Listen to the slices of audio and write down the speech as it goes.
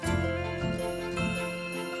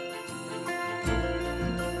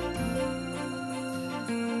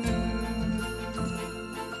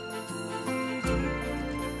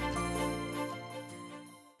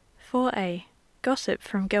4A. Gossip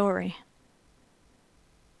from Gilry.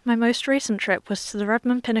 My most recent trip was to the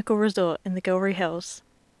Redmond Pinnacle Resort in the Gilry Hills.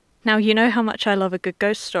 Now you know how much I love a good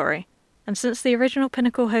ghost story, and since the original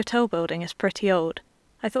Pinnacle Hotel building is pretty old,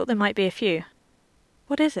 I thought there might be a few.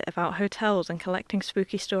 What is it about hotels and collecting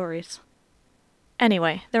spooky stories?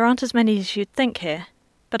 Anyway, there aren't as many as you'd think here,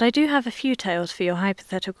 but I do have a few tales for your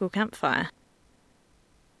hypothetical campfire.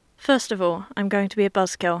 First of all, I'm going to be a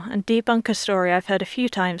buzzkill and debunk a story I've heard a few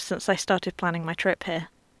times since I started planning my trip here.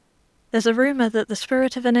 There's a rumour that the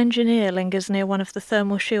spirit of an engineer lingers near one of the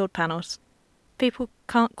thermal shield panels. People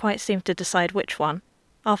can't quite seem to decide which one,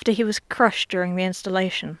 after he was crushed during the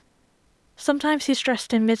installation. Sometimes he's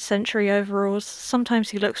dressed in mid-century overalls,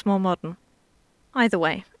 sometimes he looks more modern. Either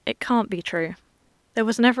way, it can't be true. There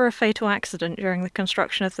was never a fatal accident during the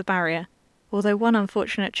construction of the barrier, although one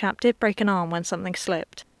unfortunate chap did break an arm when something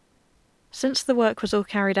slipped. Since the work was all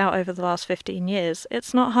carried out over the last 15 years,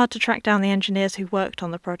 it's not hard to track down the engineers who worked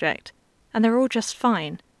on the project, and they're all just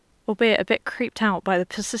fine, albeit a bit creeped out by the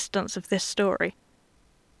persistence of this story.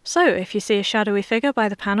 So, if you see a shadowy figure by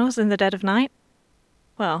the panels in the dead of night,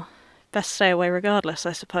 well, best stay away regardless,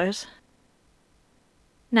 I suppose.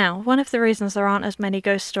 Now, one of the reasons there aren't as many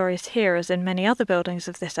ghost stories here as in many other buildings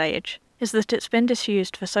of this age is that it's been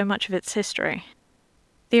disused for so much of its history.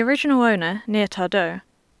 The original owner, Near Tardot,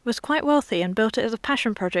 was quite wealthy and built it as a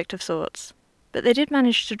passion project of sorts, but they did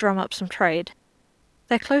manage to drum up some trade.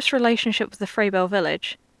 Their close relationship with the Fraybell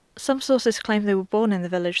village, some sources claim they were born in the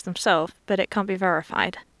village themselves, but it can't be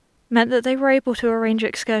verified, meant that they were able to arrange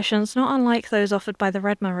excursions not unlike those offered by the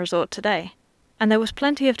Redmond Resort today, and there was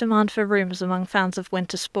plenty of demand for rooms among fans of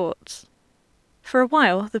winter sports. For a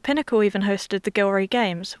while, the Pinnacle even hosted the Gilry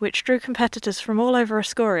Games, which drew competitors from all over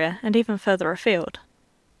Escoria and even further afield.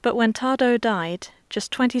 But when Tardot died,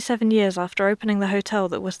 just 27 years after opening the hotel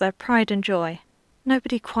that was their pride and joy,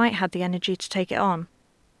 nobody quite had the energy to take it on.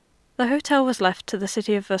 The hotel was left to the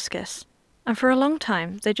city of Vosges, and for a long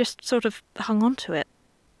time they just sort of hung on to it.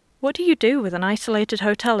 What do you do with an isolated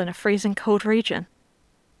hotel in a freezing cold region?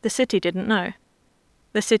 The city didn't know.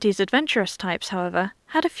 The city's adventurous types, however,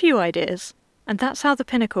 had a few ideas, and that's how the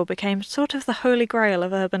Pinnacle became sort of the holy grail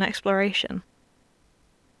of urban exploration.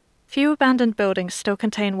 Few abandoned buildings still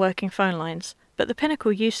contain working phone lines, but the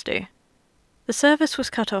Pinnacle used to. The service was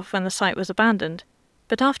cut off when the site was abandoned,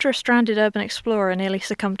 but after a stranded urban explorer nearly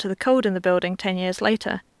succumbed to the cold in the building 10 years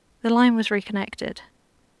later, the line was reconnected.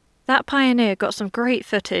 That pioneer got some great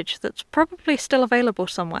footage that's probably still available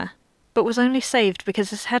somewhere, but was only saved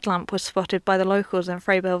because his headlamp was spotted by the locals in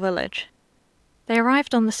Fraybell village. They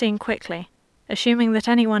arrived on the scene quickly, assuming that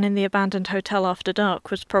anyone in the abandoned hotel after dark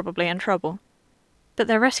was probably in trouble. But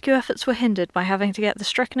their rescue efforts were hindered by having to get the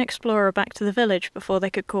stricken explorer back to the village before they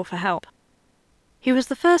could call for help. He was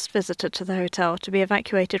the first visitor to the hotel to be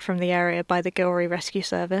evacuated from the area by the Gilry Rescue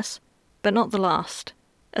Service, but not the last.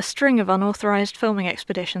 A string of unauthorized filming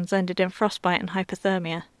expeditions ended in frostbite and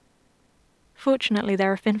hypothermia. Fortunately,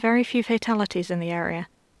 there have been very few fatalities in the area,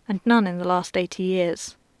 and none in the last 80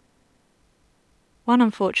 years. One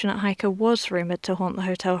unfortunate hiker was rumoured to haunt the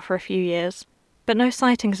hotel for a few years, but no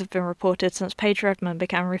sightings have been reported since Page Redmond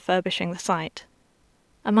began refurbishing the site.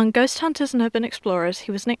 Among ghost hunters and urban explorers,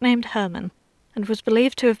 he was nicknamed Herman, and was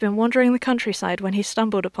believed to have been wandering the countryside when he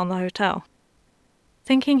stumbled upon the hotel.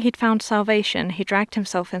 Thinking he'd found salvation, he dragged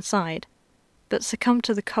himself inside, but succumbed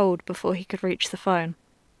to the cold before he could reach the phone.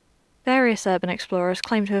 Various urban explorers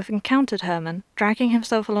claim to have encountered Herman, dragging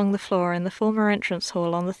himself along the floor in the former entrance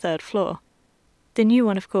hall on the 3rd floor. The new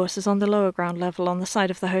one, of course, is on the lower ground level on the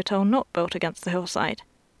side of the hotel not built against the hillside.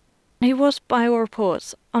 He was, by all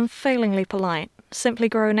reports, unfailingly polite, simply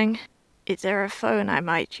groaning, "Is there a phone I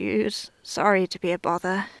might use? Sorry to be a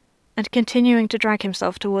bother," and continuing to drag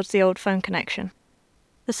himself towards the old phone connection.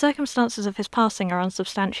 The circumstances of his passing are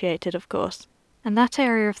unsubstantiated, of course, and that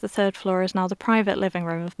area of the 3rd floor is now the private living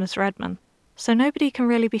room of Miss Redmond, so nobody can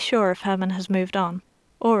really be sure if Herman has moved on,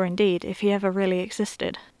 or indeed if he ever really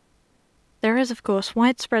existed. There is, of course,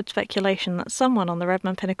 widespread speculation that someone on the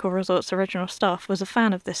Redmond Pinnacle Resort's original staff was a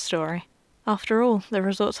fan of this story. After all, the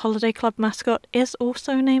resort's holiday club mascot is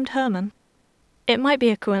also named Herman. It might be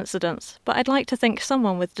a coincidence, but I'd like to think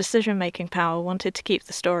someone with decision-making power wanted to keep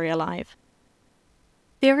the story alive.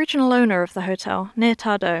 The original owner of the hotel, Near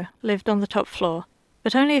Tardot, lived on the top floor,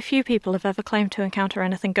 but only a few people have ever claimed to encounter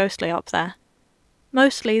anything ghostly up there.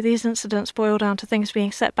 Mostly, these incidents boil down to things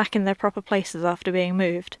being set back in their proper places after being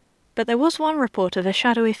moved, but there was one report of a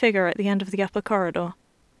shadowy figure at the end of the upper corridor.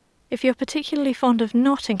 If you're particularly fond of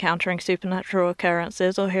not encountering supernatural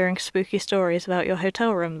occurrences or hearing spooky stories about your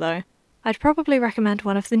hotel room, though, I'd probably recommend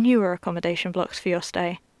one of the newer accommodation blocks for your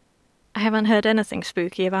stay. I haven't heard anything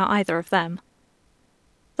spooky about either of them.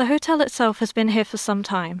 The hotel itself has been here for some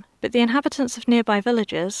time, but the inhabitants of nearby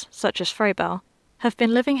villages, such as Freybell, have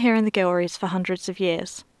been living here in the Gilrys for hundreds of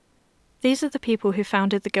years. These are the people who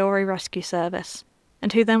founded the Gilry Rescue Service,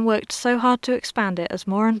 and who then worked so hard to expand it as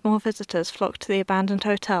more and more visitors flocked to the abandoned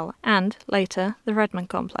hotel and, later, the Redmond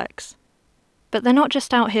complex. But they're not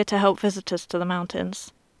just out here to help visitors to the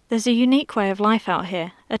mountains. There's a unique way of life out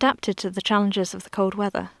here, adapted to the challenges of the cold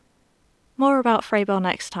weather. More about Freybell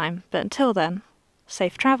next time, but until then,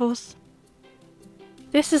 safe travels!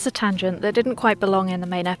 This is a tangent that didn't quite belong in the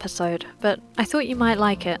main episode, but I thought you might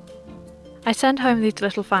like it. I send home these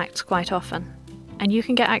little facts quite often, and you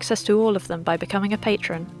can get access to all of them by becoming a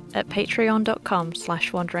patron at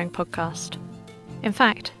patreon.com/wanderingpodcast. In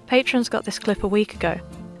fact, patrons got this clip a week ago,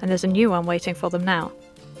 and there's a new one waiting for them now,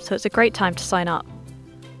 so it's a great time to sign up.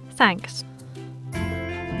 Thanks.